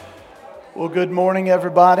Well, good morning,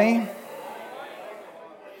 everybody.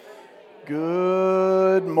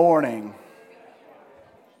 Good morning.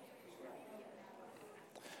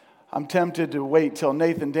 I'm tempted to wait till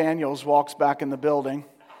Nathan Daniels walks back in the building.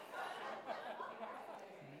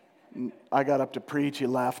 I got up to preach, he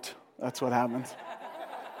left. That's what happens.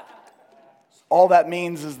 All that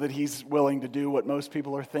means is that he's willing to do what most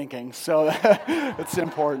people are thinking, so it's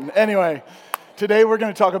important. Anyway, today we're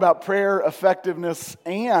going to talk about prayer effectiveness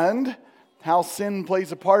and how sin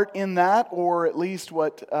plays a part in that, or at least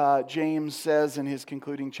what James says in his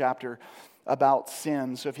concluding chapter about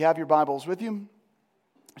sin. So if you have your Bibles with you,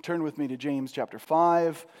 turn with me to James chapter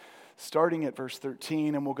 5, starting at verse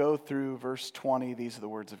 13, and we'll go through verse 20. These are the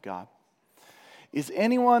words of God. Is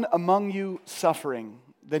anyone among you suffering?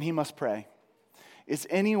 Then he must pray. Is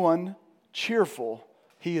anyone cheerful?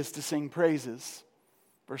 He is to sing praises.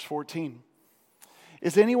 Verse 14.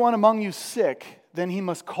 Is anyone among you sick? Then he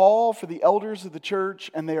must call for the elders of the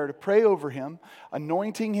church, and they are to pray over him,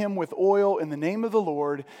 anointing him with oil in the name of the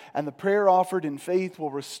Lord, and the prayer offered in faith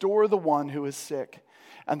will restore the one who is sick,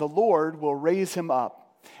 and the Lord will raise him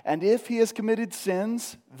up. And if he has committed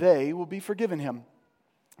sins, they will be forgiven him.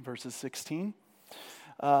 Verses 16.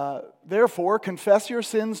 Therefore, confess your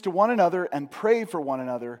sins to one another and pray for one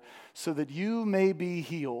another so that you may be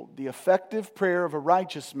healed. The effective prayer of a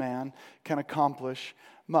righteous man can accomplish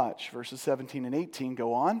much. Verses 17 and 18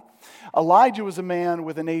 go on. Elijah was a man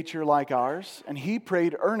with a nature like ours, and he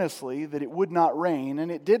prayed earnestly that it would not rain, and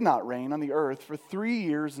it did not rain on the earth for 3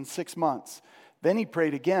 years and 6 months. Then he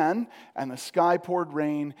prayed again, and the sky poured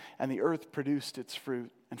rain, and the earth produced its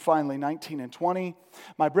fruit. And finally, 19 and 20,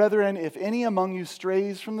 my brethren, if any among you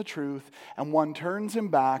strays from the truth, and one turns him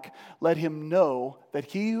back, let him know that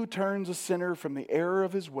he who turns a sinner from the error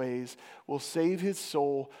of his ways will save his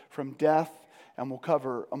soul from death and will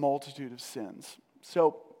cover a multitude of sins.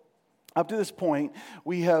 So, up to this point,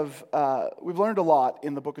 we've learned a lot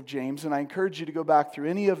in the book of James, and I encourage you to go back through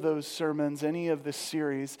any of those sermons, any of this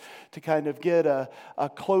series, to kind of get a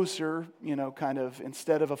closer, kind of,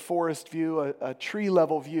 instead of a forest view, a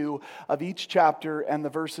tree-level view of each chapter and the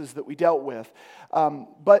verses that we dealt with.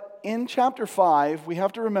 But in chapter 5, we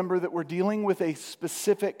have to remember that we're dealing with a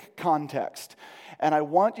specific context. And I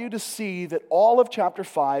want you to see that all of chapter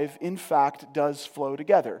 5, in fact, does flow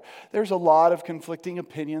together. There's a lot of conflicting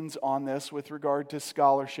opinions on this with regard to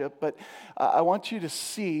scholarship, but I want you to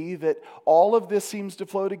see that all of this seems to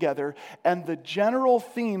flow together. And the general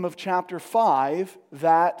theme of chapter 5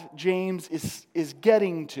 that James is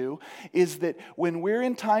getting to is that when we're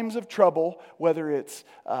in times of trouble, whether it's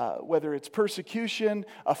persecution,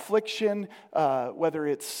 affliction, whether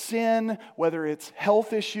it's sin, whether it's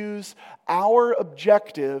health issues, our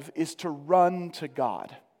objective is to run to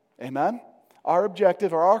God. Amen? Our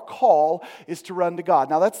objective or our call is to run to God.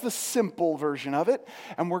 Now that's the simple version of it,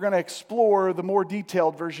 and we're going to explore the more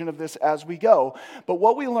detailed version of this as we go. But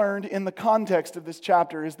what we learned in the context of this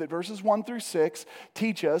chapter is that verses 1 through 6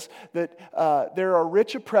 teach us that there are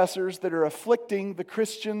rich oppressors that are afflicting the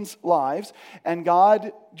Christians' lives, and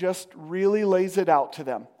God just really lays it out to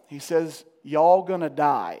them. He says, y'all gonna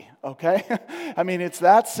die, okay? I mean, it's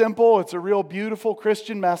that simple. It's a real beautiful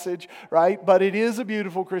Christian message, right? But it is a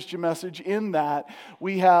beautiful Christian message in that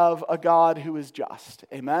we have a God who is just,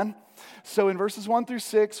 amen? So in verses 1 through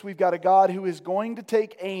 6, we've got a God who is going to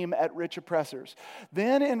take aim at rich oppressors.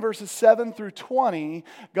 Then in verses 7 through 20,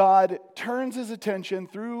 God turns his attention,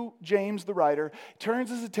 through James the writer, turns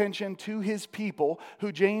his attention to his people,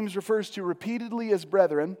 who James refers to repeatedly as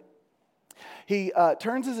brethren. He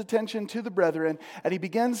turns his attention to the brethren, and he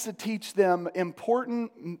begins to teach them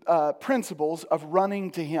important principles of running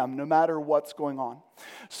to him, no matter what's going on.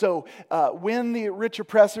 So when the rich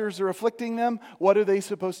oppressors are afflicting them, what are they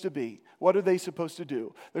supposed to be? What are they supposed to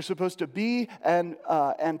do? They're supposed to be and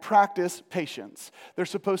practice patience. They're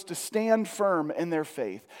supposed to stand firm in their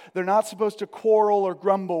faith. They're not supposed to quarrel or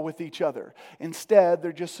grumble with each other. Instead,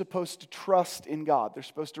 they're just supposed to trust in God. They're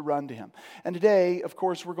supposed to run to him. And today, of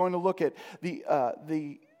course, we're going to look at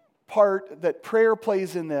the part that prayer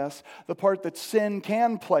plays in this, the part that sin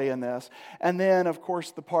can play in this, and then, of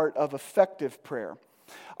course, the part of effective prayer.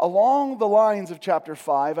 Along the lines of chapter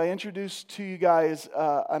 5, I introduced to you guys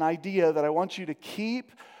an idea that I want you to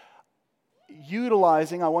keep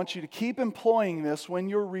utilizing. I want you to keep employing this when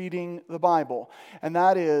you're reading the Bible. And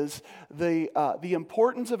that is the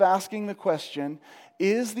importance of asking the question,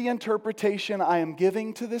 is the interpretation I am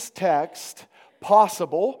giving to this text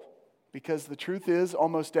possible? Because the truth is,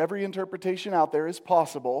 almost every interpretation out there is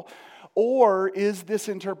possible. Or is this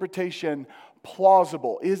interpretation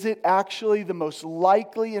plausible? Is it actually the most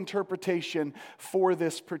likely interpretation for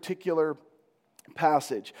this particular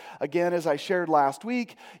passage. Again, as I shared last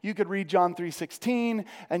week, you could read John 3:16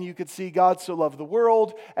 and you could see God so loved the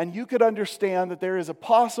world, and you could understand that there is a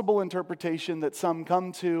possible interpretation that some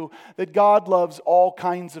come to, that God loves all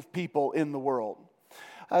kinds of people in the world.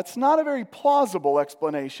 It's not a very plausible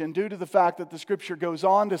explanation due to the fact that the scripture goes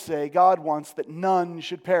on to say God wants that none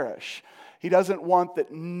should perish. He doesn't want that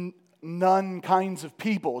none kinds of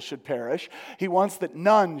people should perish. He wants that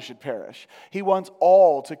none should perish. He wants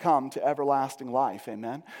all to come to everlasting life.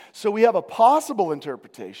 Amen? So we have a possible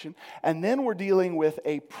interpretation, and then we're dealing with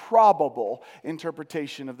a probable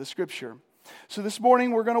interpretation of the scripture. So this morning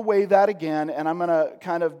we're going to weigh that again, and I'm going to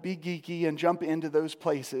kind of be geeky and jump into those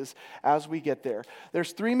places as we get there.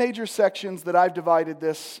 There's three major sections that I've divided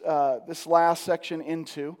this last section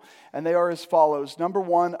into, and they are as follows. Number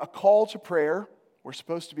one, a call to prayer. We're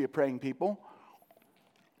supposed to be a praying people.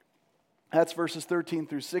 That's verses 13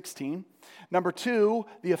 through 16. Number two,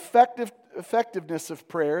 the effectiveness of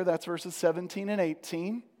prayer. That's verses 17 and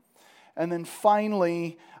 18. And then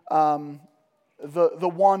finally,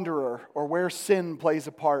 the wanderer, or where sin plays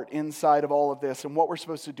a part inside of all of this and what we're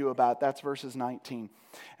supposed to do about it. That's verses 19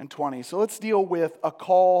 and 20. So let's deal with a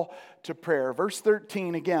call to prayer. Verse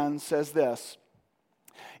 13 again says this: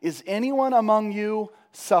 Is anyone among you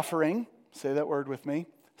suffering? Say that word with me.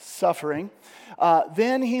 Suffering.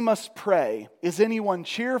 Then he must pray. Is anyone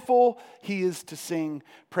cheerful? He is to sing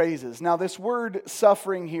praises. Now this word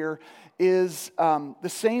suffering here is the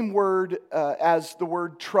same word as the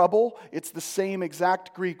word trouble. It's the same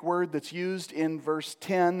exact Greek word that's used in verse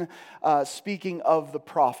 10, speaking of the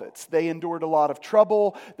prophets. They endured a lot of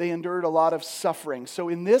trouble. They endured a lot of suffering. So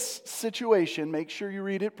in this situation, make sure you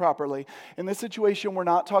read it properly. In this situation, we're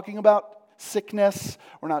not talking about sickness,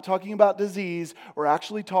 we're not talking about disease, we're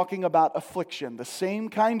actually talking about affliction, the same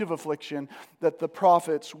kind of affliction that the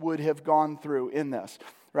prophets would have gone through in this,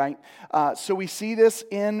 right? So we see this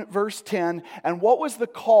in verse 10, and what was the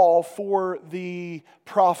call for the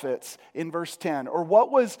prophets in verse 10? Or what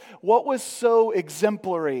was so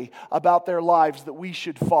exemplary about their lives that we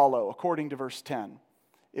should follow according to verse 10?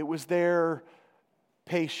 It was their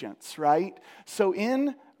patience, right? So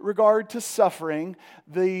in regard to suffering,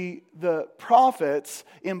 the prophets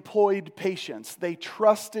employed patience. They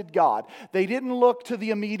trusted God. They didn't look to the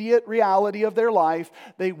immediate reality of their life.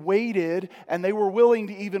 They waited, and they were willing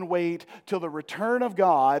to even wait till the return of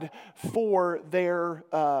God for their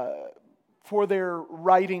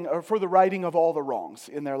righting, or for the righting of all the wrongs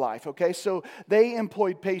in their life. Okay, so they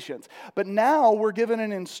employed patience. But now we're given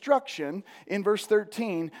an instruction in verse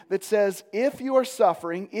 13 that says, if you are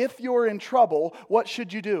suffering, if you're in trouble, what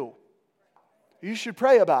should you do? You should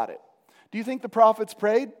pray about it. Do you think the prophets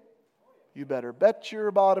prayed? You better bet your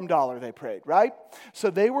bottom dollar they prayed, right? So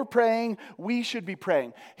they were praying, we should be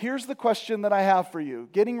praying. Here's the question that I have for you,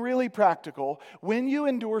 getting really practical. When you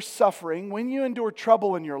endure suffering, when you endure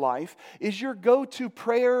trouble in your life, is your go-to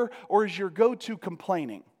prayer or is your go-to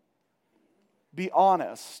complaining? Be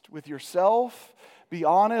honest with yourself. Be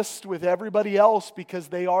honest with everybody else, because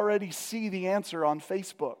they already see the answer on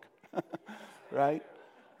Facebook, right?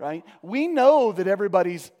 Right? We know that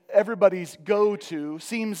everybody's go-to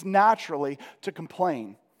seems naturally to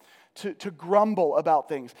complain, to grumble about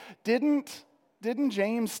things. Didn't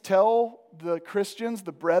James tell the Christians,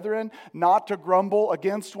 the brethren, not to grumble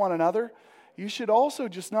against one another? You should also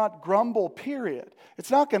just not grumble, period. It's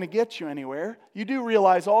not going to get you anywhere. You do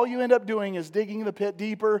realize all you end up doing is digging the pit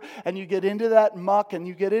deeper, and you get into that muck, and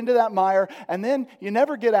you get into that mire, and then you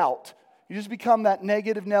never get out. You just become that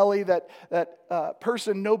negative Nelly, that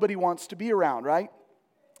person nobody wants to be around, right?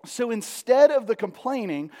 So instead of the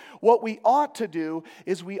complaining, what we ought to do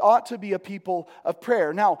is we ought to be a people of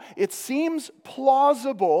prayer. Now, it seems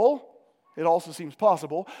plausible, it also seems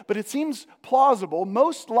possible, but it seems plausible,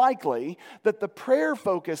 most likely, that the prayer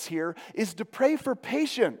focus here is to pray for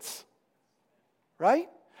patience, right?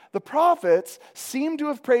 The prophets seem to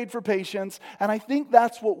have prayed for patience, and I think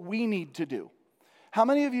that's what we need to do. How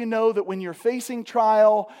many of you know that when you're facing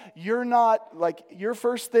trial, you're not, like, your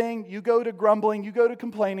first thing, you go to grumbling, you go to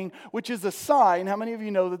complaining, which is a sign, how many of you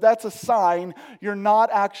know that that's a sign you're not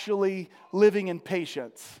actually living in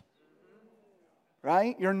patience?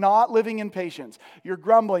 Right? You're not living in patience. You're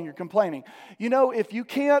grumbling, you're complaining. You know, if you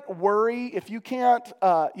can't worry, if you can't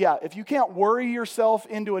worry yourself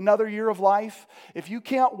into another year of life, if you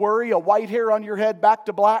can't worry a white hair on your head back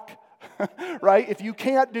to black, right? If you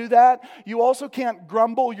can't do that, you also can't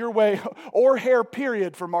grumble your way, or hair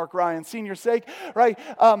period for Mark Ryan Sr.'s sake, right?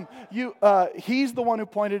 He's the one who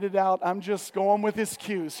pointed it out. I'm just going with his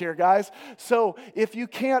cues here, guys. So if you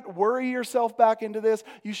can't worry yourself back into this,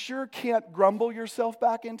 you sure can't grumble yourself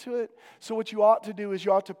back into it. So what you ought to do is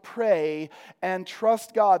you ought to pray and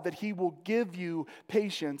trust God that He will give you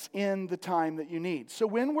patience in the time that you need. So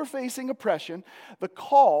when we're facing oppression, the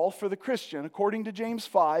call for the Christian, according to James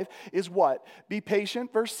 5, is what? Be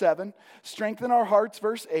patient, verse 7. Strengthen our hearts,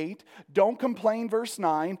 verse 8. Don't complain, verse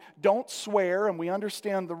 9. Don't swear, and we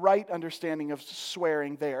understand the right understanding of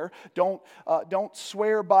swearing there. Don't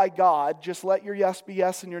swear by God. Just let your yes be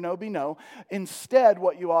yes and your no be no. Instead,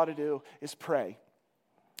 what you ought to do is pray.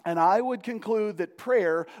 And I would conclude that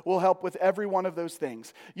prayer will help with every one of those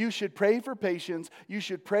things. You should pray for patience. You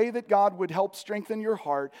should pray that God would help strengthen your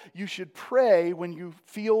heart. You should pray when you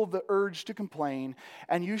feel the urge to complain.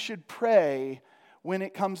 And you should pray when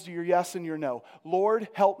it comes to your yes and your no. Lord,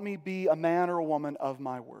 help me be a man or a woman of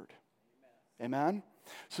my word. Amen?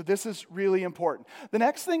 So this is really important. The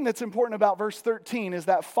next thing that's important about verse 13 is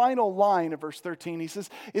that final line of verse 13. He says,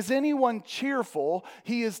 is anyone cheerful?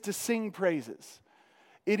 He is to sing praises.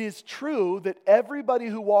 It is true that everybody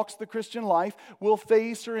who walks the Christian life will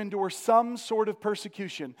face or endure some sort of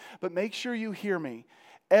persecution. But make sure you hear me.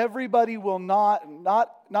 Everybody will not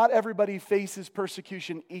everybody faces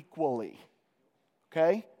persecution equally.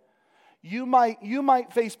 Okay? You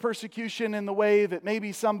might face persecution in the way that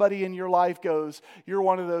maybe somebody in your life goes, you're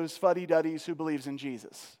one of those fuddy-duddies who believes in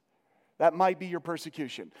Jesus. That might be your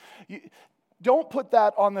persecution. Don't put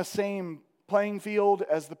that on the same playing field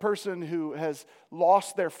as the person who has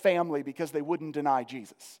lost their family because they wouldn't deny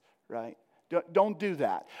Jesus, right? Don't do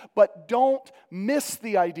that. But don't miss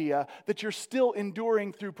the idea that you're still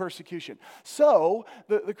enduring through persecution. So,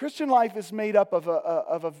 the Christian life is made up of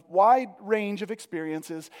a wide range of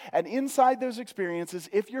experiences, and inside those experiences,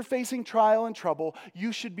 if you're facing trial and trouble,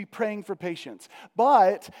 you should be praying for patience.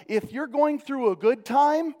 But if you're going through a good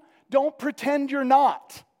time, don't pretend you're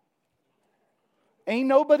not. Ain't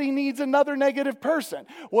nobody needs another negative person.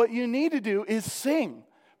 What you need to do is sing,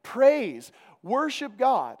 praise, worship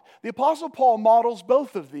God. The Apostle Paul models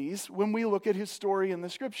both of these when we look at his story in the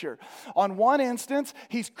Scripture. On one instance,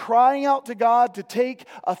 he's crying out to God to take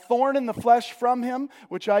a thorn in the flesh from him,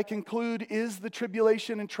 which I conclude is the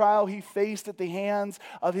tribulation and trial he faced at the hands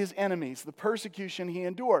of his enemies, the persecution he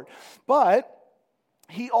endured. But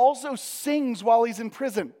he also sings while he's in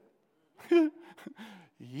prison.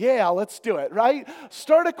 Yeah, let's do it, right?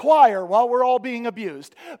 Start a choir while we're all being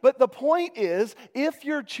abused. But the point is, if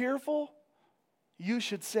you're cheerful, you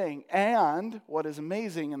should sing. And what is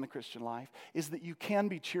amazing in the Christian life is that you can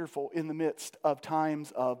be cheerful in the midst of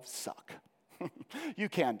times of suck. You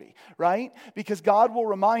can be, right? Because God will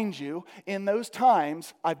remind you in those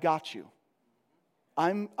times, I've got you.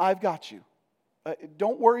 I've got you.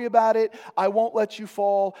 Don't worry about it. I won't let you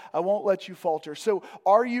fall. I won't let you falter. So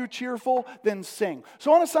are you cheerful? Then sing.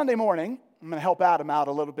 So on a Sunday morning, I'm going to help Adam out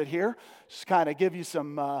a little bit here. Just kind of give you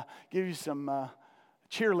some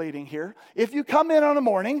cheerleading here. If you come in on a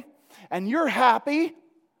morning and you're happy,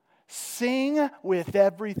 sing with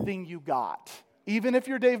everything you got. Even if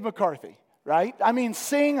you're Dave McCarthy, right? I mean,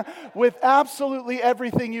 sing with absolutely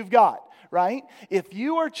everything you've got. Right? If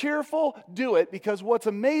you are cheerful, do it, because what's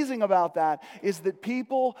amazing about that is that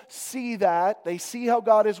people see that. They see how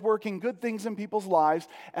God is working good things in people's lives,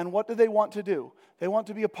 and what do they want to do? They want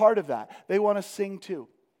to be a part of that. They want to sing too.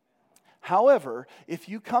 However, if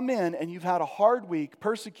you come in and you've had a hard week,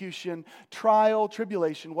 persecution, trial,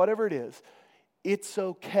 tribulation, whatever it is, it's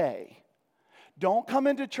okay. Don't come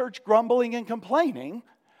into church grumbling and complaining.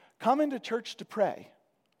 Come into church to pray.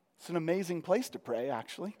 It's an amazing place to pray,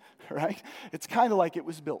 actually, right? It's kind of like it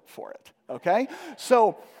was built for it, okay?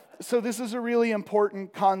 So this is a really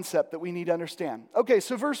important concept that we need to understand. Okay,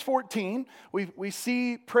 so verse 14, we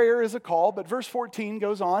see prayer as a call, but verse 14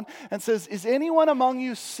 goes on and says, is anyone among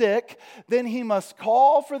you sick? Then he must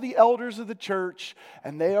call for the elders of the church,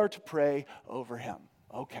 and they are to pray over him.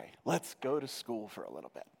 Okay, let's go to school for a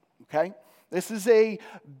little bit, okay? This is a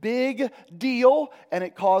big deal, and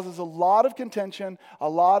it causes a lot of contention, a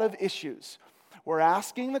lot of issues. We're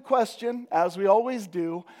asking the question, as we always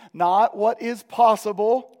do, not what is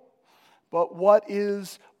possible, but what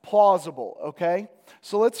is plausible, okay?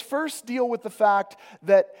 So let's first deal with the fact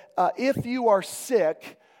that if you are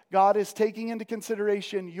sick, God is taking into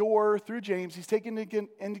consideration through James, he's taking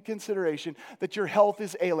into consideration that your health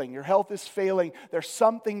is ailing, your health is failing, there's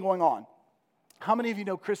something going on. How many of you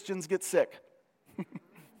know Christians get sick?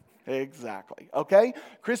 Exactly. Okay?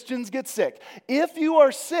 Christians get sick. If you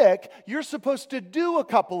are sick, you're supposed to do a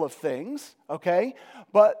couple of things, okay?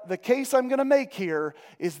 But the case I'm going to make here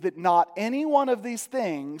is that not any one of these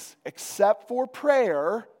things, except for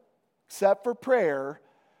prayer,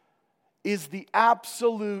 is the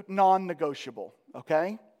absolute non-negotiable,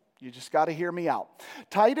 okay? You just got to hear me out.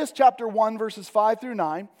 Titus chapter 1 verses 5 through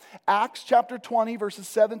 9, Acts chapter 20 verses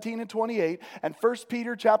 17 and 28, and 1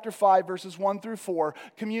 Peter chapter 5 verses 1 through 4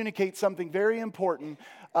 communicate something very important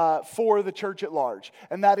for the church at large.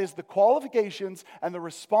 And that is the qualifications and the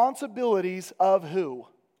responsibilities of who?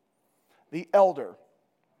 The elder.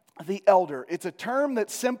 The elder. It's a term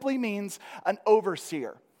that simply means an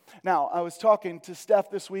overseer. Now, I was talking to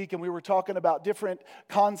Steph this week, and we were talking about different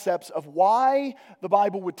concepts of why the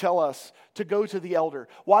Bible would tell us to go to the elder.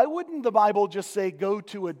 Why wouldn't the Bible just say go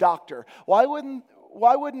to a doctor? Why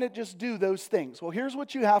wouldn't it just do those things? Well, here's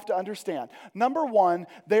what you have to understand. Number one,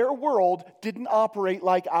 their world didn't operate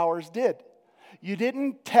like ours did. You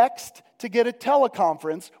didn't text to get a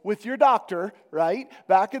teleconference with your doctor, right,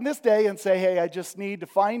 back in this day and say, hey, I just need to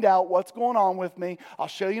find out what's going on with me. I'll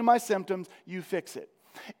show you my symptoms. You fix it.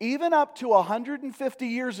 Even up to 150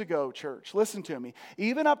 years ago, church, listen to me.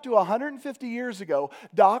 Even up to 150 years ago,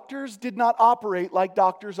 doctors did not operate like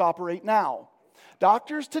doctors operate now.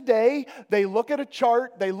 Doctors today, they look at a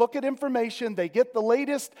chart, they look at information, they get the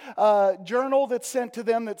latest journal that's sent to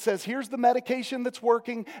them that says, here's the medication that's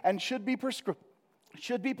working and should be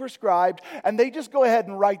prescribed, and they just go ahead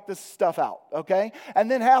and write this stuff out, okay? And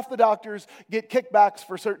then half the doctors get kickbacks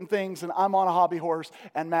for certain things, and I'm on a hobby horse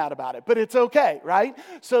and mad about it. But it's okay, right?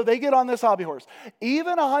 So they get on this hobby horse.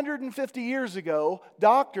 Even 150 years ago,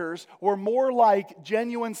 doctors were more like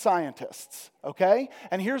genuine scientists, okay?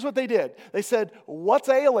 And here's what they did. They said, what's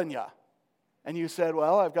ailing you? And you said,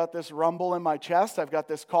 well, I've got this rumble in my chest, I've got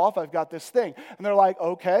this cough, I've got this thing. And they're like,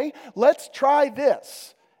 okay, let's try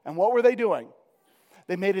this. And what were they doing?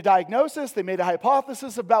 They made a diagnosis, they made a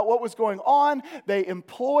hypothesis about what was going on, they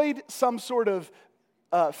employed some sort of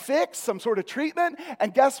fix, some sort of treatment,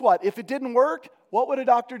 and guess what? If it didn't work, what would a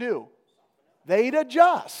doctor do? They'd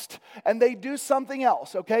adjust, and they'd do something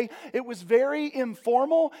else, okay? It was very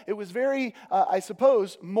informal, it was very, I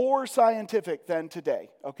suppose, more scientific than today,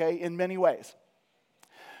 okay, in many ways.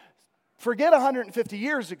 Forget 150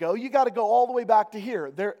 years ago, you got to go all the way back to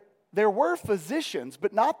here. There were physicians,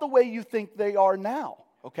 but not the way you think they are now,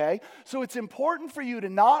 okay? So it's important for you to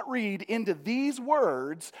not read into these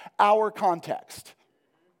words our context.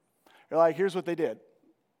 You're like, here's what they did.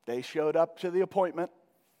 They showed up to the appointment.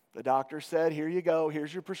 The doctor said, here you go,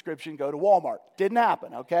 here's your prescription, go to Walmart. Didn't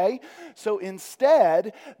happen, okay? So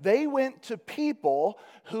instead, they went to people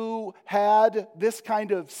who had this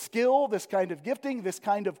kind of skill, this kind of gifting, this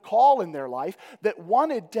kind of call in their life that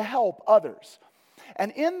wanted to help others.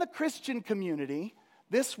 And in the Christian community,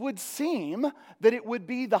 this would seem that it would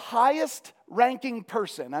be the highest ranking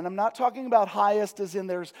person. And I'm not talking about highest as in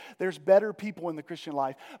there's better people in the Christian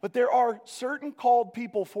life, but there are certain called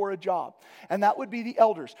people for a job. And that would be the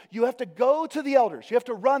elders. You have to go to the elders. You have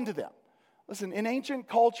to run to them. Listen, in ancient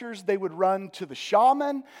cultures, they would run to the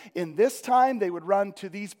shaman. In this time, they would run to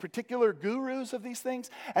these particular gurus of these things.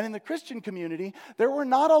 And in the Christian community, there were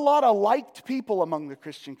not a lot of liked people among the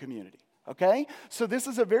Christian community. Okay? So this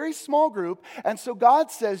is a very small group, and so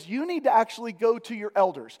God says you need to actually go to your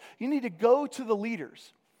elders. You need to go to the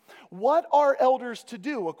leaders. What are elders to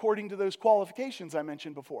do according to those qualifications I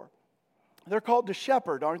mentioned before? They're called to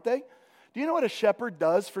shepherd, aren't they? Do you know what a shepherd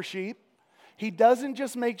does for sheep? He doesn't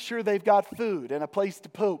just make sure they've got food and a place to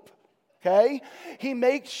poop. Okay? He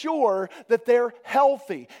makes sure that they're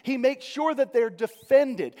healthy. He makes sure that they're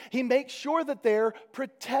defended. He makes sure that they're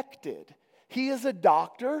protected. He is a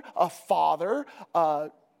doctor, a father,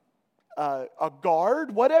 a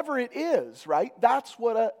guard, whatever it is, right? That's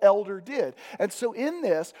what an elder did. And so in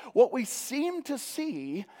this, what we seem to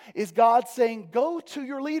see is God saying, go to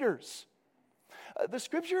your leaders. The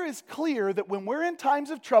scripture is clear that when we're in times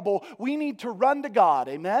of trouble, we need to run to God,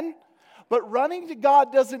 amen? But running to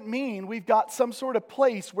God doesn't mean we've got some sort of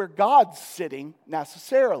place where God's sitting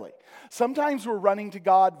necessarily. Sometimes we're running to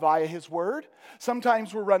God via His Word.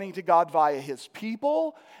 Sometimes we're running to God via His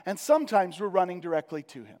people. And sometimes we're running directly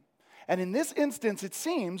to Him. And in this instance, it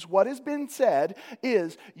seems what has been said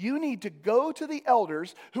is you need to go to the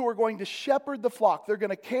elders who are going to shepherd the flock. They're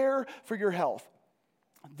going to care for your health.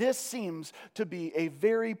 This seems to be a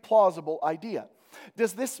very plausible idea.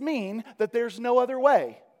 Does this mean that there's no other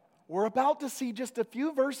way? We're about to see just a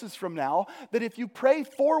few verses from now that if you pray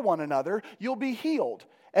for one another, you'll be healed.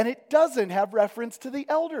 And it doesn't have reference to the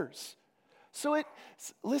elders. So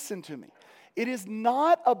listen to me. It is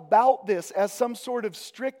not about this as some sort of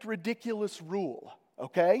strict, ridiculous rule,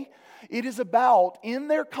 okay? It is about, in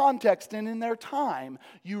their context and in their time,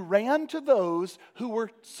 you ran to those who were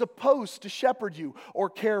supposed to shepherd you or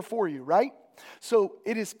care for you, right? So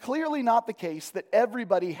it is clearly not the case that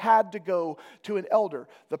everybody had to go to an elder.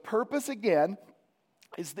 The purpose, again,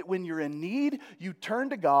 is that when you're in need, you turn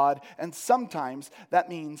to God, and sometimes that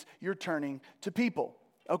means you're turning to people.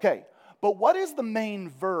 Okay, but what is the main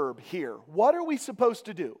verb here? What are we supposed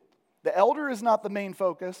to do? The elder is not the main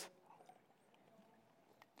focus.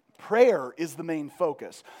 Prayer is the main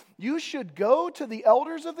focus. You should go to the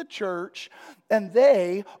elders of the church, and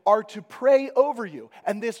they are to pray over you.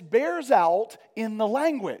 And this bears out in the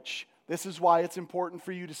language. This is why it's important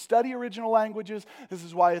for you to study original languages. This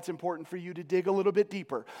is why it's important for you to dig a little bit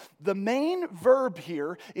deeper. The main verb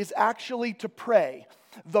here is actually to pray.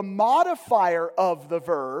 The modifier of the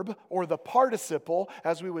verb, or the participle,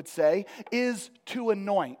 as we would say, is to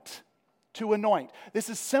anoint. To anoint. This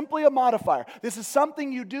is simply a modifier. This is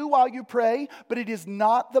something you do while you pray, but it is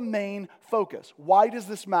not the main focus. Why does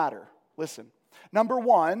this matter? Listen. Number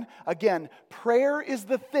one, again, prayer is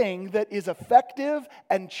the thing that is effective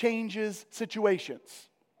and changes situations.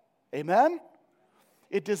 Amen?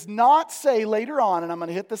 It does not say later on, and I'm going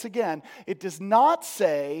to hit this again, it does not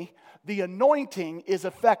say the anointing is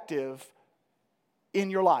effective in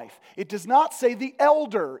your life. It does not say the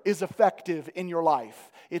elder is effective in your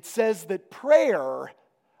life. It says that prayer,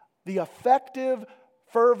 the effective,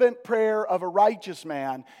 fervent prayer of a righteous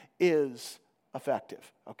man, is effective,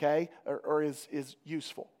 okay? Or is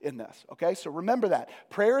useful in this, okay? So remember that.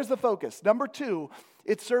 Prayer is the focus. Number two,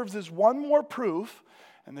 it serves as one more proof,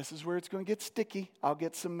 and this is where it's going to get sticky. I'll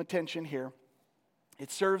get some attention here. It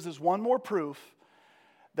serves as one more proof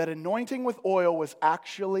that anointing with oil was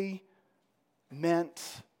actually meant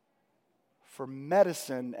for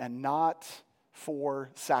medicine and not for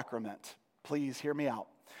sacrament. Please hear me out.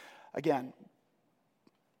 Again,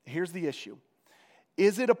 here's the issue.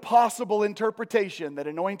 Is it a possible interpretation that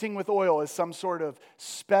anointing with oil is some sort of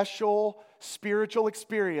special spiritual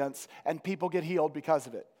experience and people get healed because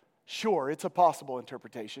of it? Sure, it's a possible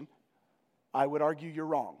interpretation. I would argue you're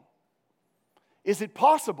wrong. Is it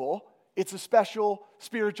possible it's a special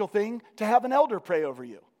spiritual thing to have an elder pray over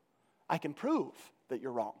you? I can prove that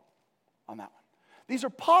you're wrong on that one. These are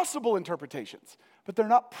possible interpretations, but they're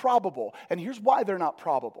not probable. And here's why they're not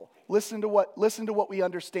probable. Listen to what we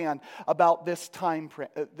understand about this time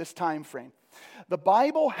frame. The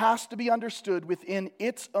Bible has to be understood within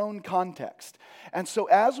its own context. And so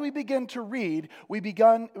as we begin to read, we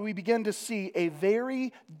begin to see a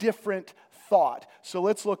very different thought. So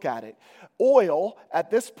let's look at it. Oil, at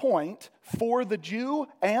this point, for the Jew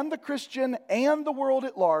and the Christian and the world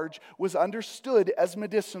at large, was understood as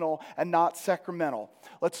medicinal and not sacramental.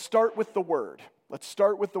 Let's start with the word.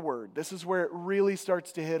 This is where it really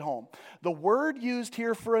starts to hit home. The word used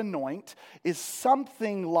here for anoint is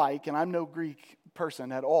something like, and I'm no Greek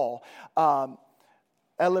person at all,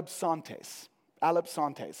 elipsantes,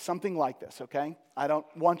 something like this, okay? I don't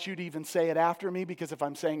want you to even say it after me, because if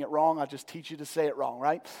I'm saying it wrong, I'll just teach you to say it wrong,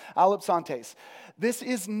 right? Elipsantes. This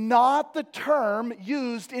is not the term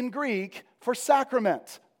used in Greek for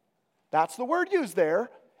sacrament. That's the word used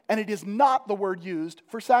there, and it is not the word used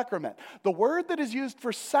for sacrament. The word that is used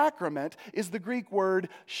for sacrament is the Greek word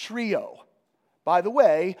shrio. By the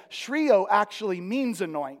way, shrio actually means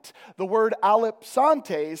anoint. The word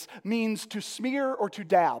elipsantes means to smear or to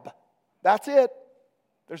dab. That's it.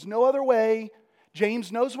 There's no other way.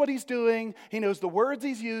 James knows what he's doing. He knows the words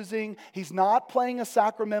he's using. He's not playing a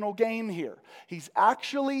sacramental game here. He's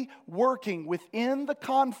actually working within the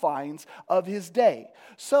confines of his day.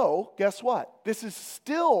 So, guess what? This is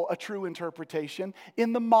still a true interpretation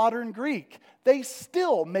in the modern Greek. They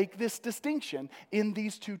still make this distinction in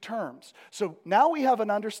these two terms. So now we have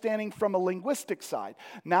an understanding from a linguistic side.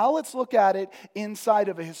 Now let's look at it inside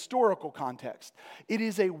of a historical context. It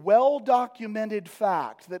is a well-documented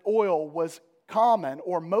fact that oil was common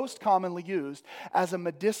or most commonly used as a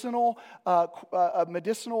medicinal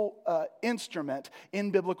instrument in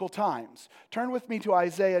biblical times. Turn with me to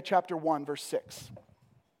Isaiah chapter 1, verse 6.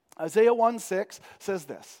 Isaiah 1:6 says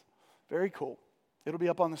this. Very cool. It'll be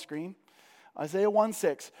up on the screen. Isaiah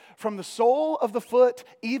 1:6. From the sole of the foot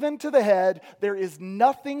even to the head, there is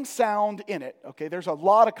nothing sound in it. Okay, there's a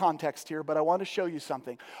lot of context here, but I want to show you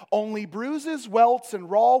something. Only bruises, welts, and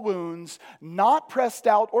raw wounds, not pressed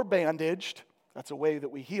out or bandaged. That's a way that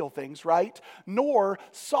we heal things, right? Nor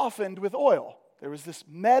softened with oil. There was this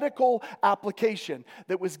medical application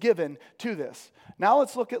that was given to this. Now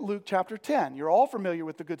let's look at Luke chapter 10. You're all familiar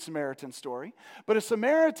with the Good Samaritan story. But a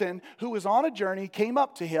Samaritan who was on a journey came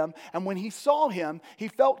up to him, and when he saw him, he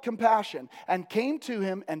felt compassion and came to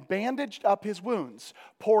him and bandaged up his wounds,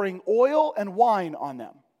 pouring oil and wine on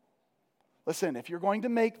them. Listen, if you're going to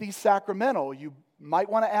make these sacramental, you might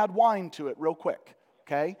want to add wine to it real quick,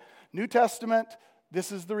 okay? New Testament,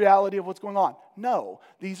 this is the reality of what's going on. No,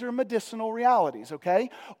 these are medicinal realities, okay?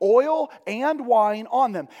 Oil and wine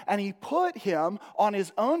on them. And he put him on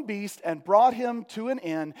his own beast and brought him to an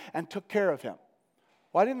inn and took care of him.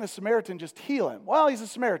 Why didn't the Samaritan just heal him? Well, he's a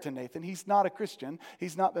Samaritan, Nathan. He's not a Christian.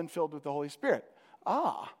 He's not been filled with the Holy Spirit.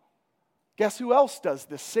 Guess who else does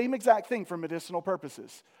this same exact thing for medicinal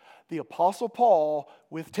purposes? The Apostle Paul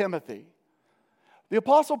with Timothy. The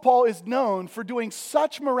Apostle Paul is known for doing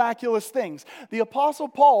such miraculous things. The Apostle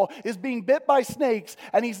Paul is being bit by snakes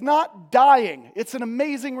and he's not dying. It's an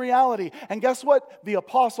amazing reality. And guess what the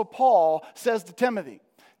Apostle Paul says to Timothy?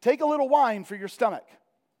 Take a little wine for your stomach.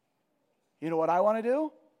 You know what I want to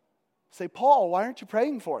do? Say, Paul, why aren't you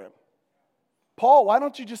praying for him? Paul, why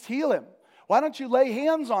don't you just heal him? Why don't you lay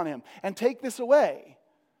hands on him and take this away?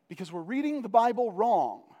 Because we're reading the Bible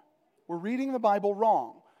wrong. We're reading the Bible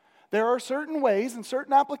wrong. There are certain ways and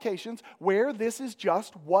certain applications where this is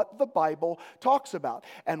just what the Bible talks about.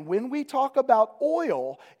 And when we talk about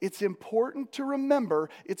oil, it's important to remember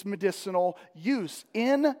its medicinal use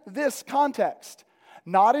in this context.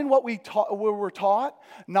 Not in what we were taught,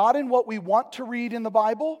 not in what we want to read in the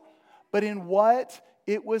Bible, but in what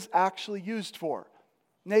it was actually used for.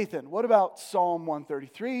 Nathan, what about Psalm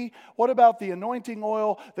 133? What about the anointing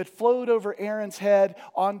oil that flowed over Aaron's head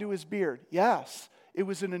onto his beard? Yes. It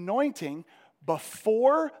was an anointing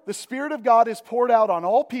before the Spirit of God is poured out on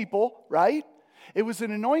all people, right? It was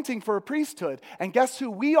an anointing for a priesthood. And guess who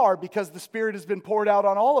we are because the Spirit has been poured out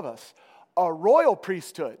on all of us? A royal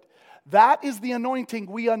priesthood. That is the anointing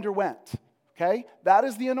we underwent, okay? That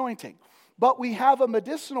is the anointing. But we have a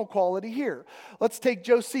medicinal quality here. Let's take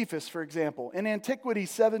Josephus, for example. In Antiquity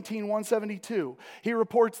 17:172, he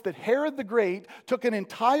reports that Herod the Great took an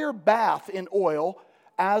entire bath in oil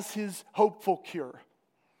as his hopeful cure.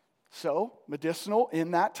 So, medicinal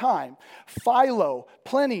in that time. Philo,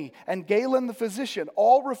 Pliny, and Galen the physician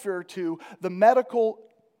all refer to the medical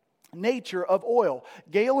nature of oil.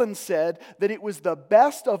 Galen said that it was the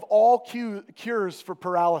best of all cures for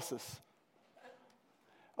paralysis.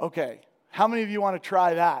 Okay, how many of you want to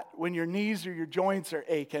try that? When your knees or your joints are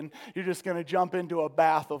aching, you're just going to jump into a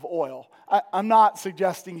bath of oil. I'm not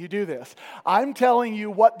suggesting you do this. I'm telling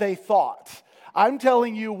you what they thought. I'm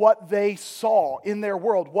telling you what they saw in their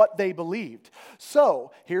world, what they believed.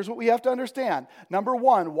 So, here's what we have to understand. Number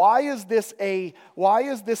one, why is this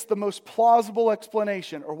the most plausible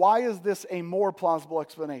explanation? Or why is this a more plausible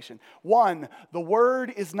explanation? One, the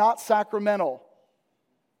word is not sacramental.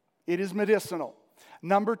 It is medicinal.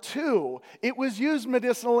 Number two, it was used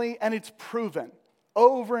medicinally and it's proven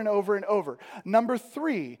over and over and over. Number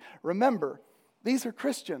three, remember, these are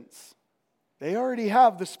Christians. They already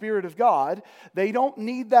have the Spirit of God. They don't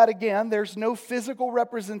need that again. There's no physical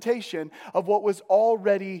representation of what was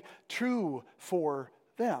already true for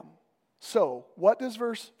them. So, what does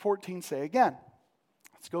verse 14 say again?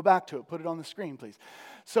 Let's go back to it. Put it on the screen, please.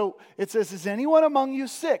 So, it says, "Is anyone among you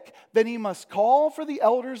sick? Then he must call for the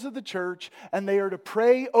elders of the church, and they are to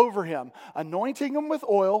pray over him, anointing him with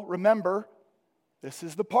oil." Remember, this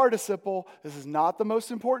is the participle. This is not the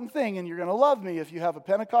most important thing, and you're going to love me if you have a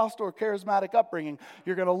Pentecostal or charismatic upbringing.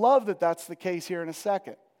 You're going to love that that's the case here in a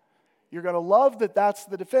second. You're going to love that that's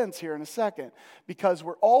the defense here in a second, because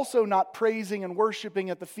we're also not praising and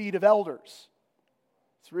worshiping at the feet of elders.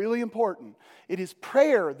 It's really important. It is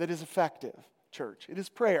prayer that is effective, church. It is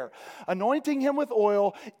prayer. Anointing him with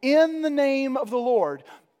oil in the name of the Lord,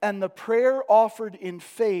 and the prayer offered in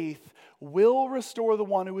faith will restore the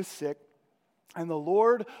one who is sick, and the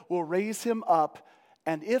Lord will raise him up,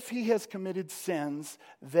 and if he has committed sins,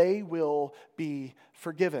 they will be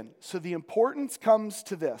forgiven. So the importance comes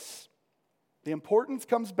to this. The importance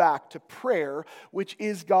comes back to prayer, which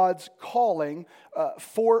is God's calling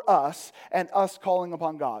for us, and us calling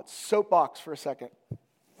upon God. Soapbox for a second.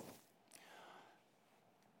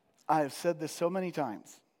 I have said this so many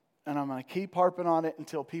times, and I'm going to keep harping on it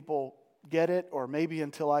until people get it, or maybe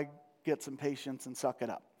until I get some patience and suck it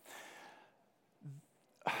up.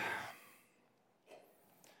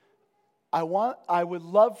 I would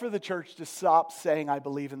love for the church to stop saying I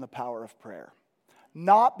believe in the power of prayer.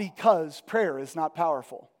 Not because prayer is not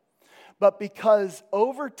powerful, but because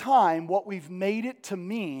over time what we've made it to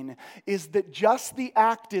mean is that just the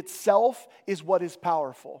act itself is what is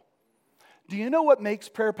powerful. Do you know what makes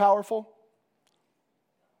prayer powerful?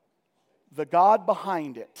 The God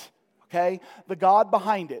behind it. Okay? The God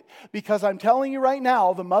behind it. Because I'm telling you right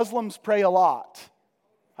now, the Muslims pray a lot.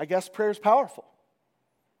 I guess prayer is powerful.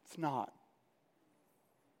 It's not.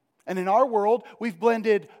 And in our world, we've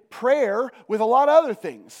blended prayer with a lot of other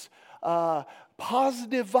things.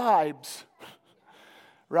 Positive vibes,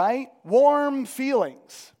 right? Warm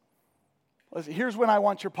feelings. Listen, here's when I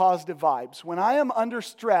want your positive vibes. When I am under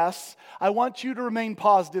stress, I want you to remain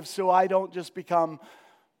positive so I don't just become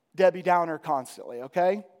Debbie Downer constantly,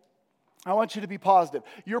 okay? I want you to be positive.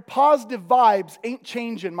 Your positive vibes ain't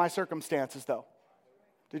changing my circumstances, though.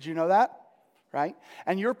 Did you know that? Right?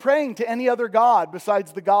 And you're praying to any other God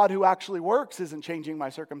besides the God who actually works isn't changing my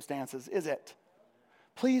circumstances, is it?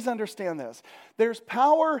 Please understand this. There's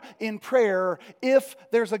power in prayer if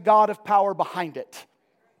there's a God of power behind it.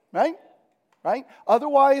 Right? Right?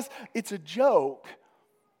 Otherwise, it's a joke.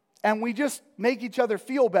 And we just make each other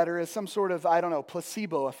feel better as some sort of,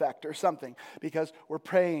 placebo effect or something because we're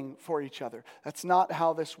praying for each other. That's not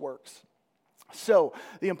how this works. So,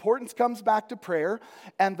 the importance comes back to prayer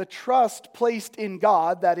and the trust placed in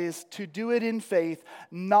God, that is, to do it in faith,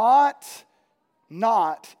 not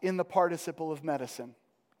in the participle of medicine.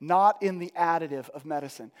 Not in the additive of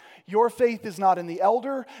medicine. Your faith is not in the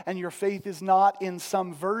elder, and your faith is not in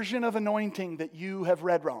some version of anointing that you have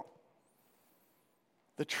read wrong.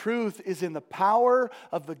 The truth is in the power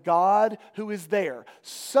of the God who is there.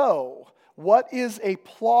 So, what is a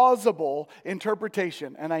plausible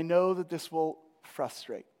interpretation? And I know that this will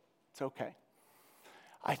frustrate. It's okay.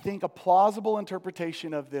 I think a plausible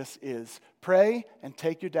interpretation of this is pray and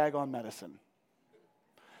take your daggone medicine.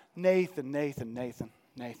 Nathan.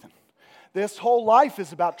 This whole life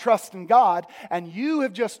is about trusting God, and you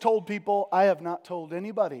have just told people, I have not told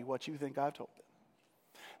anybody what you think I've told them.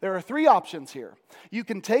 There are 3 options here. You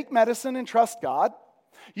can take medicine and trust God.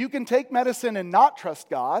 You can take medicine and not trust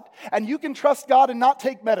God. And you can trust God and not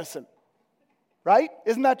take medicine. Right?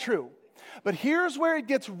 Isn't that true? But here's where it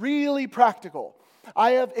gets really practical.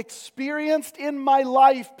 I have experienced in my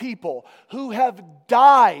life people who have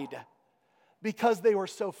died because they were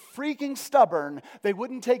so freaking stubborn they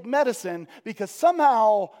wouldn't take medicine because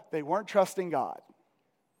somehow they weren't trusting God.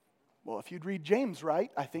 Well, if you'd read James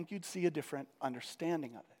right, I think you'd see a different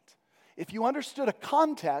understanding of it. If you understood a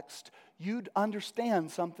context, you'd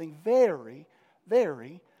understand something very,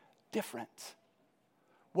 very different.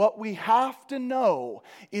 What we have to know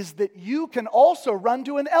is that you can also run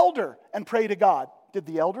to an elder and pray to God. Did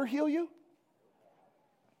the elder heal you?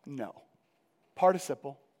 No.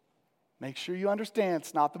 Participle. Make sure you understand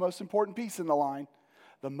it's not the most important piece in the line.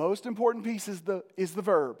 The most important piece is the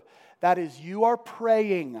verb. That is, you are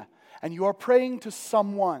praying, and you are praying to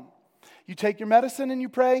someone. You take your medicine and you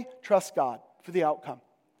pray, trust God for the outcome.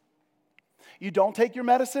 You don't take your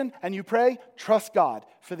medicine and you pray, trust God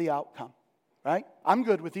for the outcome. Right? I'm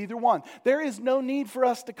good with either one. There is no need for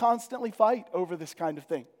us to constantly fight over this kind of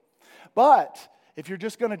thing. But if you're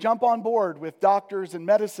just going to jump on board with doctors and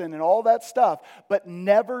medicine and all that stuff, but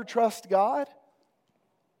never trust God,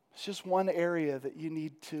 it's just one area that you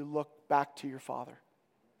need to look back to your Father.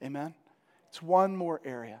 Amen? It's one more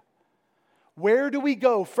area. Where do we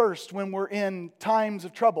go first when we're in times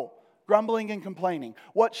of trouble, grumbling and complaining?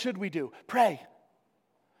 What should we do? Pray.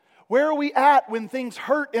 Where are we at when things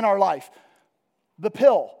hurt in our life? The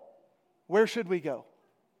pill. Where should we go?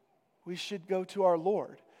 We should go to our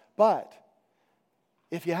Lord. But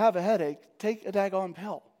if you have a headache, take a daggone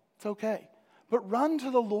pill. It's okay. But run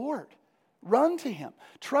to the Lord. Run to Him.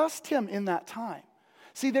 Trust Him in that time.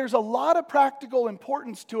 See, there's a lot of practical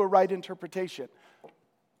importance to a right interpretation.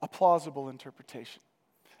 A plausible interpretation.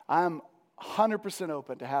 I'm 100%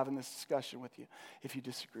 open to having this discussion with you if you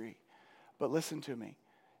disagree. But listen to me.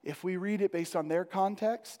 If we read it based on their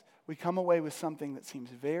context, we come away with something that seems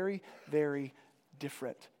very, very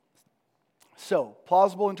different. So,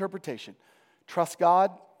 plausible interpretation. Trust God,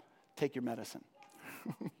 take your medicine.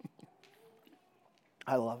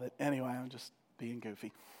 I love it. Anyway, I'm just being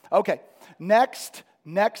goofy. Okay, next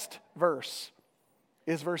verse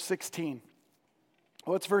is verse 16.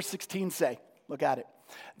 What's verse 16 say? Look at it.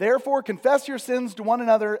 Therefore, confess your sins to one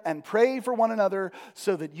another and pray for one another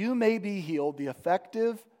so that you may be healed. The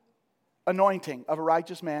effective anointing of a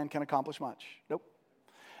righteous man can accomplish much. Nope.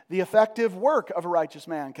 The effective work of a righteous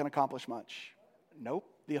man can accomplish much. Nope.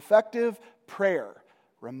 The effective prayer.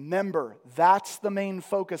 Remember, that's the main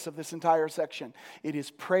focus of this entire section. It is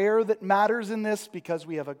prayer that matters in this because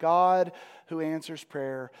we have a God who answers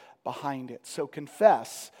prayer behind it. So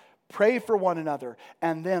confess, pray for one another,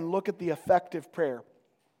 and then look at the effective prayer.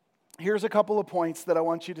 Here's a couple of points that I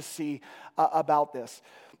want you to see about this.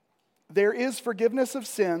 there is forgiveness of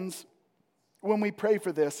sins when we pray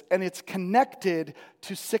for this, and it's connected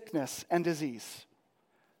to sickness and disease.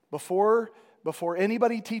 Before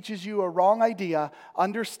anybody teaches you a wrong idea,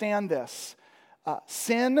 understand this.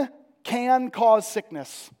 Sin can cause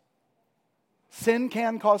sickness. Sin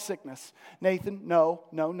can cause sickness. Nathan, no.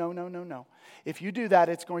 If you do that,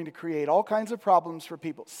 it's going to create all kinds of problems for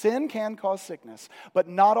people. Sin can cause sickness, but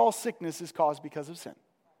not all sickness is caused because of sin.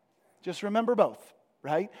 Just remember both,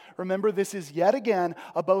 right? Remember, this is yet again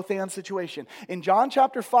a both-and situation. In John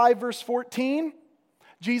chapter 5, verse 14,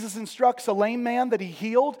 Jesus instructs a lame man that he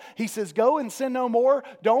healed. He says, go and sin no more.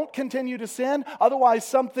 Don't continue to sin. Otherwise,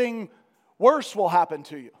 something worse will happen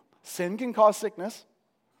to you. Sin can cause sickness,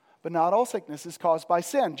 but not all sickness is caused by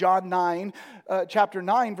sin. John 9, chapter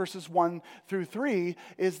 9, verses 1 through 3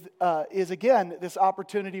 is again this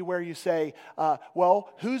opportunity where you say,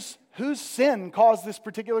 whose sin caused this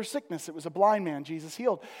particular sickness? It was a blind man Jesus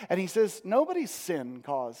healed. And he says, nobody's sin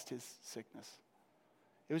caused his sickness.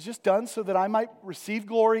 It was just done so that I might receive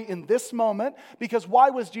glory in this moment. Because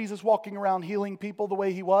why was Jesus walking around healing people the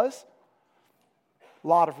way he was? A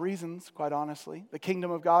lot of reasons, quite honestly. The kingdom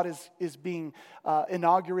of God is being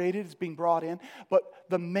inaugurated, is being brought in. But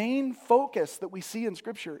the main focus that we see in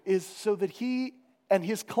Scripture is so that he and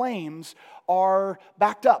his claims are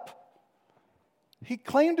backed up. He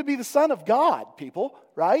claimed to be the Son of God, people,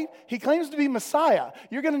 right? He claims to be Messiah.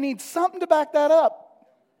 You're going to need something to back that up.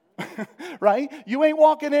 Right? You ain't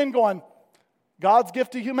walking in going, God's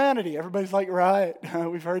gift to humanity. Everybody's like, right,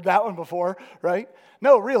 we've heard that one before, right?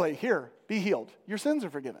 No, really, here, be healed. Your sins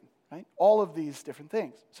are forgiven, right? All of these different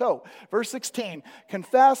things. So, verse 16,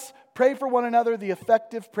 confess, pray for one another, the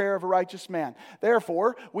effective prayer of a righteous man.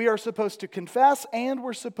 Therefore, we are supposed to confess and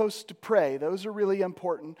we're supposed to pray. Those are really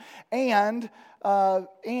important. And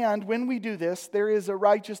when we do this, there is a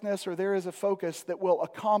righteousness or there is a focus that will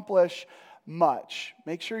accomplish much.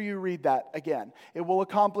 Make sure you read that again. It will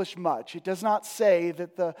accomplish much. It does not say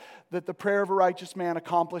that the prayer of a righteous man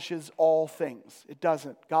accomplishes all things. It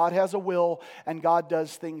doesn't. God has a will, and God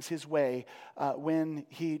does things his way when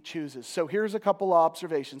he chooses. So here's a couple of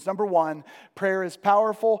observations. Number one, prayer is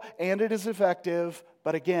powerful and it is effective,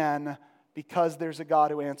 but again, because there's a God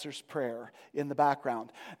who answers prayer in the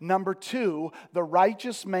background. Number two, the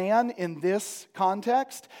righteous man in this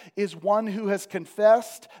context is one who has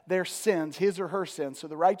confessed their sins, his or her sins. So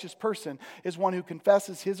the righteous person is one who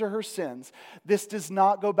confesses his or her sins. This does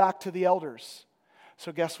not go back to the elders.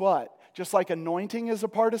 So guess what? Just like anointing is a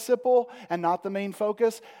participle and not the main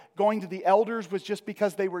focus, going to the elders was just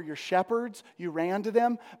because they were your shepherds. You ran to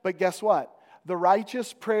them. But guess what? The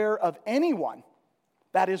righteous prayer of anyone,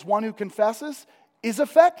 that is one who confesses, is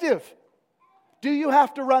effective. Do you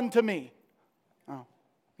have to run to me? Oh,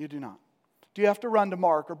 you do not. Do you have to run to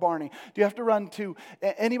Mark or Barney? Do you have to run to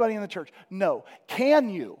anybody in the church? No. Can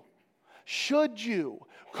you? Should you?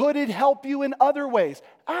 Could it help you in other ways?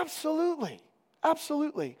 Absolutely.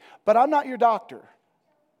 Absolutely. But I'm not your doctor.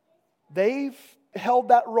 They've held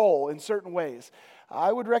that role in certain ways.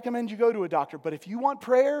 I would recommend you go to a doctor. But if you want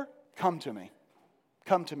prayer, come to me.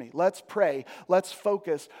 Come to me. Let's pray. Let's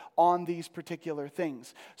focus on these particular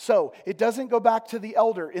things. So, it doesn't go back to the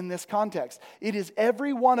elder in this context. It is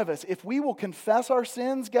every one of us. If we will confess our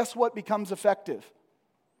sins, guess what becomes effective?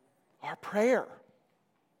 Our prayer.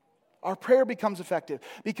 Our prayer becomes effective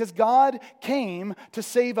because God came to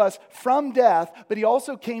save us from death, but he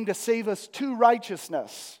also came to save us to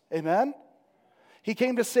righteousness. Amen? He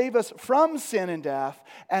came to save us from sin and death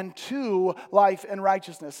and to life and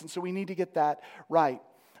righteousness. And so we need to get that right.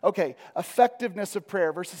 Okay, effectiveness of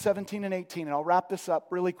prayer, verses 17 and 18. And I'll wrap this up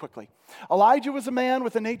really quickly. Elijah was a man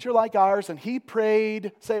with a nature like ours, and he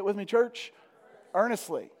prayed, say it with me, church,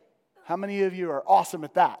 earnestly. How many of you are awesome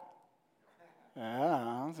at that?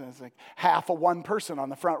 Yeah, it's like half of one person on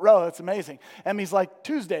the front row. That's amazing. Emmy's like,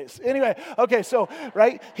 Tuesdays. Anyway, okay, so,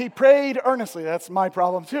 right, he prayed earnestly. That's my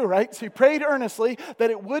problem too, right? So he prayed earnestly that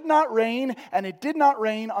it would not rain, and it did not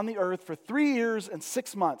rain on the earth for 3 years and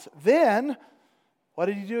 6 months. Then, what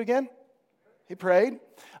did he do again? He prayed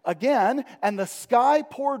again, and the sky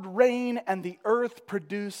poured rain, and the earth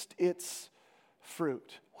produced its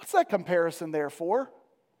fruit. What's that comparison there for?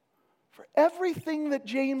 For everything that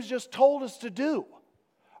James just told us to do.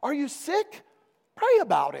 Are you sick? Pray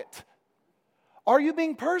about it. Are you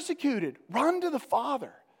being persecuted? Run to the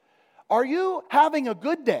Father. Are you having a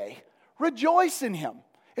good day? Rejoice in him.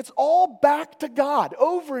 It's all back to God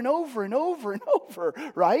over and over and over and over,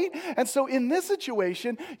 right? And so in this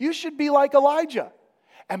situation, you should be like Elijah.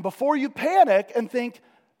 And before you panic and think,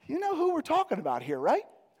 you know who we're talking about here, right?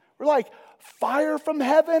 We're like, fire from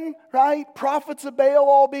heaven, right? Prophets of Baal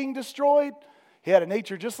all being destroyed. He had a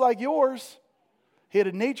nature just like yours. He had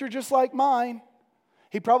a nature just like mine.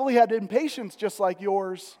 He probably had impatience just like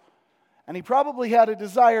yours. And he probably had a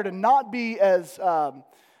desire to not be as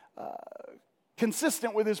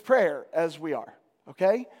consistent with his prayer as we are.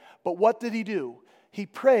 Okay? But what did he do? He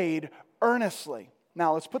prayed earnestly.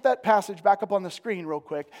 Now, let's put that passage back up on the screen real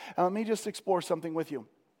quick. And let me just explore something with you.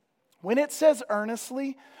 When it says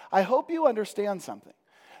earnestly, I hope you understand something.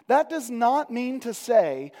 That does not mean to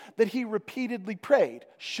say that he repeatedly prayed.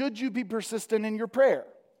 Should you be persistent in your prayer?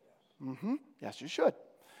 Yes, you should,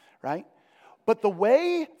 right? But the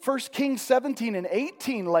way 1 Kings 17 and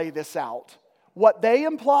 18 lay this out, what they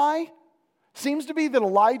imply seems to be that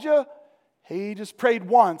Elijah, he just prayed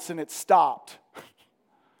once and it stopped,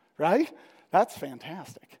 right? That's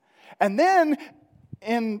fantastic. And then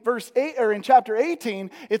in verse 8 or in chapter 18,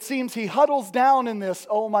 it seems he huddles down in this,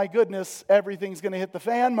 oh my goodness, everything's going to hit the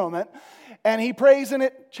fan moment, and he prays and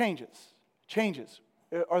it changes.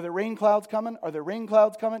 Are there rain clouds coming? Are there rain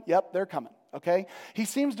clouds coming? Yep, they're coming. Okay? He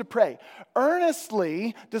seems to pray.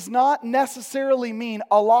 Earnestly does not necessarily mean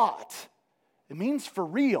a lot. It means for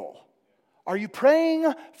real. Are you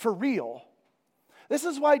praying for real? This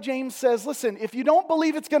is why James says, listen, if you don't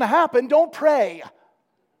believe it's going to happen, don't pray.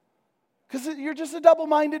 Because you're just a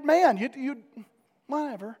double-minded man. You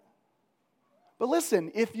whatever. But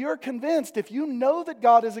listen, if you're convinced, if you know that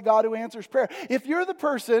God is a God who answers prayer, if you're the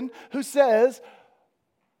person who says,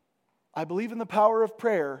 I believe in the power of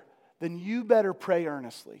prayer, then you better pray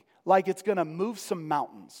earnestly. Like it's going to move some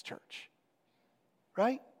mountains, church.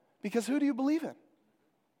 Right? Because who do you believe in?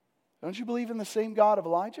 Don't you believe in the same God of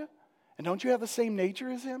Elijah? And don't you have the same nature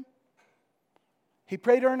as him? He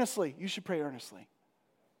prayed earnestly. You should pray earnestly.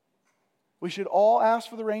 We should all ask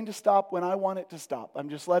for the rain to stop when I want it to stop. I'm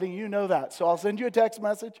just letting you know that. So I'll send you a text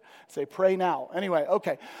message, say pray now. Anyway,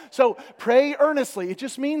 okay. So pray earnestly. It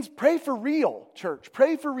just means pray for real, church.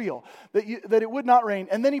 Pray for real, that it would not rain.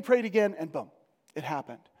 And then he prayed again and boom, it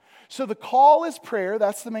happened. So the call is prayer.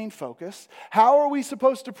 That's the main focus. How are we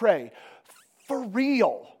supposed to pray? For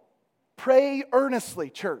real. Pray earnestly,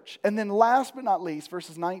 church. And then last but not least,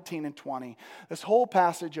 verses 19 and 20, this whole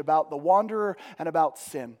passage about the wanderer and about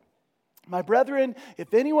sin. My brethren,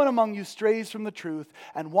 if anyone among you strays from the truth,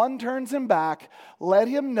 and one turns him back, let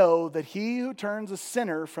him know that he who turns a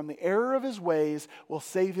sinner from the error of his ways will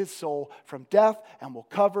save his soul from death and will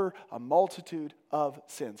cover a multitude of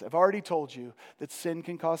sins. I've already told you that sin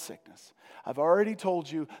can cause sickness. I've already told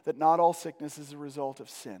you that not all sickness is a result of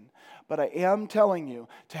sin. But I am telling you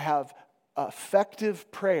to have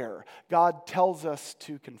effective prayer. God tells us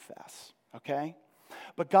to confess, okay?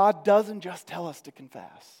 But God doesn't just tell us to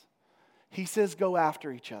confess. He says, go after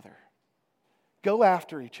each other. Go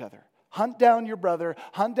after each other. Hunt down your brother,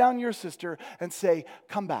 hunt down your sister, and say,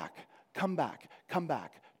 come back, come back, come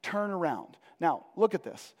back. Turn around. Now, look at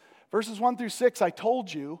this. Verses 1 through 6, I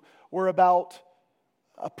told you, were about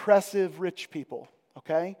oppressive rich people,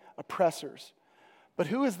 okay? Oppressors. But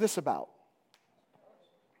who is this about?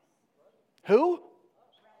 Who?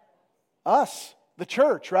 Us. The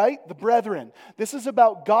church, right? The brethren. This is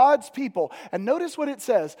about God's people. And notice what it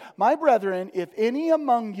says. My brethren, if any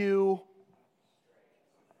among you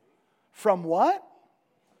from what?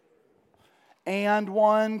 And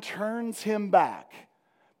one turns him back.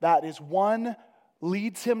 That is, one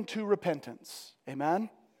leads him to repentance.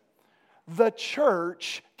 Amen? The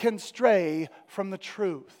church can stray from the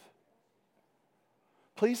truth.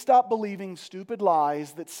 Please stop believing stupid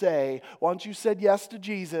lies that say, once you said yes to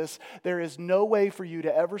Jesus, there is no way for you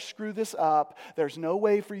to ever screw this up. There's no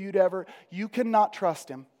way for you to ever, you cannot trust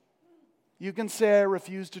him. You can say, I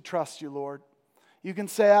refuse to trust you, Lord. You can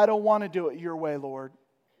say, I don't want to do it your way, Lord.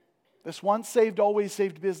 This once saved, always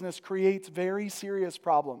saved business creates very serious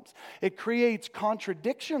problems. It creates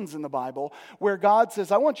contradictions in the Bible where God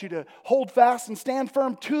says, I want you to hold fast and stand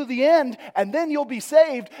firm to the end, and then you'll be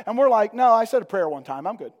saved. And we're like, no, I said a prayer one time.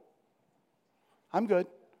 I'm good. I'm good.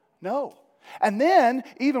 No. And then,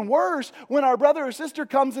 even worse, when our brother or sister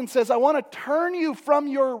comes and says, I want to turn you from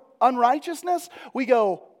your unrighteousness, we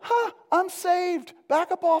go, I'm saved.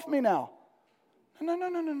 Back up off me now.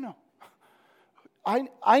 No.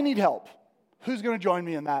 I need help. Who's going to join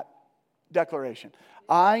me in that declaration?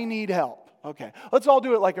 I need help. Okay, let's all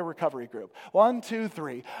do it like a recovery group. 1, 2,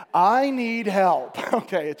 3. I need help.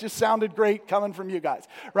 Okay, it just sounded great coming from you guys,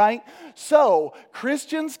 right? So,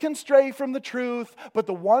 Christians can stray from the truth, but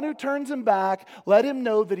the one who turns him back, let him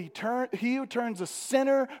know that he who turns a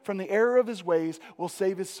sinner from the error of his ways will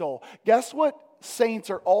save his soul. Guess what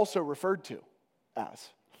saints are also referred to as?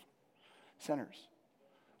 Sinners.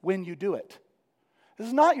 When you do it. This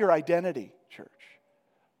is not your identity, church.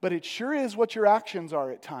 but it sure is what your actions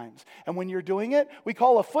are at times. And when you're doing it, we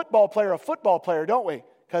call a football player, don't we?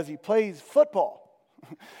 Because he plays football.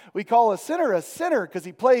 We call a sinner because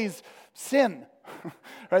he plays sin.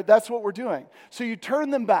 Right? That's what we're doing. So you turn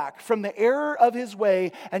them back from the error of his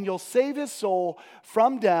way, and you'll save his soul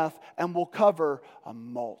from death and will cover a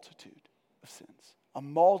multitude of sins. A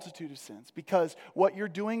multitude of sins. Because what you're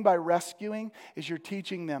doing by rescuing is you're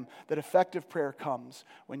teaching them that effective prayer comes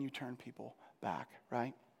when you turn people back,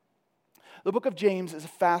 right? The book of James is a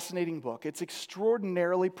fascinating book. It's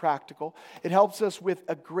extraordinarily practical. It helps us with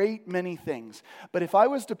a great many things. But if I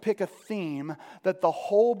was to pick a theme that the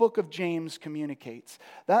whole book of James communicates,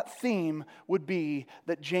 that theme would be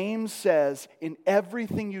that James says, in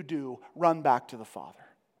everything you do, run back to the Father.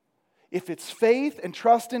 If it's faith and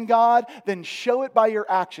trust in God, then show it by your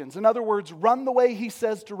actions. In other words, run the way He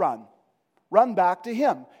says to run. Run back to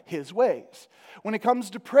Him, His ways. When it comes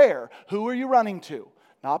to prayer, who are you running to?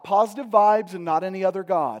 Not positive vibes and not any other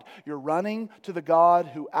God. You're running to the God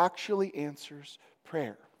who actually answers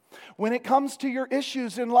prayer. When it comes to your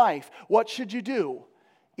issues in life, what should you do?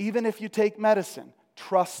 Even if you take medicine,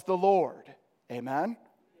 trust the Lord. Amen?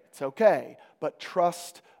 It's okay, but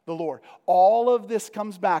trust the Lord. All of this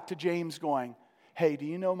comes back to James going, hey, do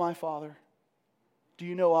you know my Father? Do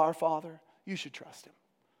you know our Father? You should trust Him.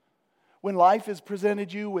 When life has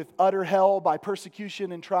presented you with utter hell by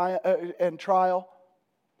persecution and trial,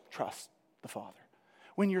 trust the Father.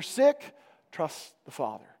 When you're sick, trust the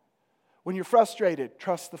Father. When you're frustrated,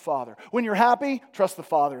 trust the Father. When you're happy, trust the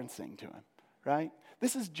Father and sing to Him, right?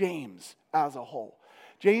 This is James as a whole.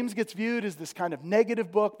 James gets viewed as this kind of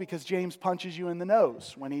negative book because James punches you in the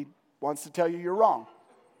nose when he wants to tell you you're wrong.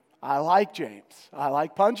 I like James. I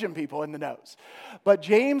like punching people in the nose. But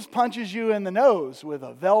James punches you in the nose with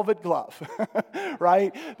a velvet glove,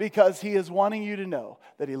 right? Because he is wanting you to know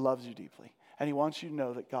that he loves you deeply. And he wants you to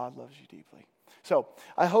know that God loves you deeply. So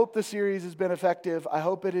I hope the series has been effective. I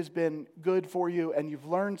hope it has been good for you and you've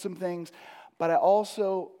learned some things. But I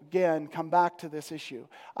also, again, come back to this issue.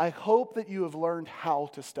 I hope that you have learned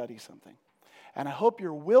how to study something. And I hope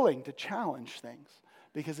you're willing to challenge things.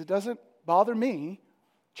 Because it doesn't bother me.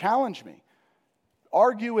 Challenge me.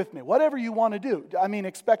 Argue with me. Whatever you want to do. I mean,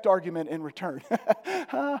 expect argument in return.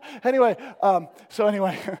 Anyway,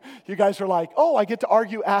 you guys are like, oh, I get to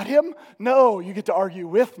argue at him? No, you get to argue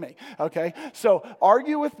with me. Okay? So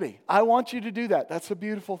argue with me. I want you to do that. That's a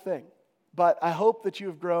beautiful thing. But I hope that you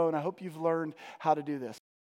have grown. I hope you've learned how to do this.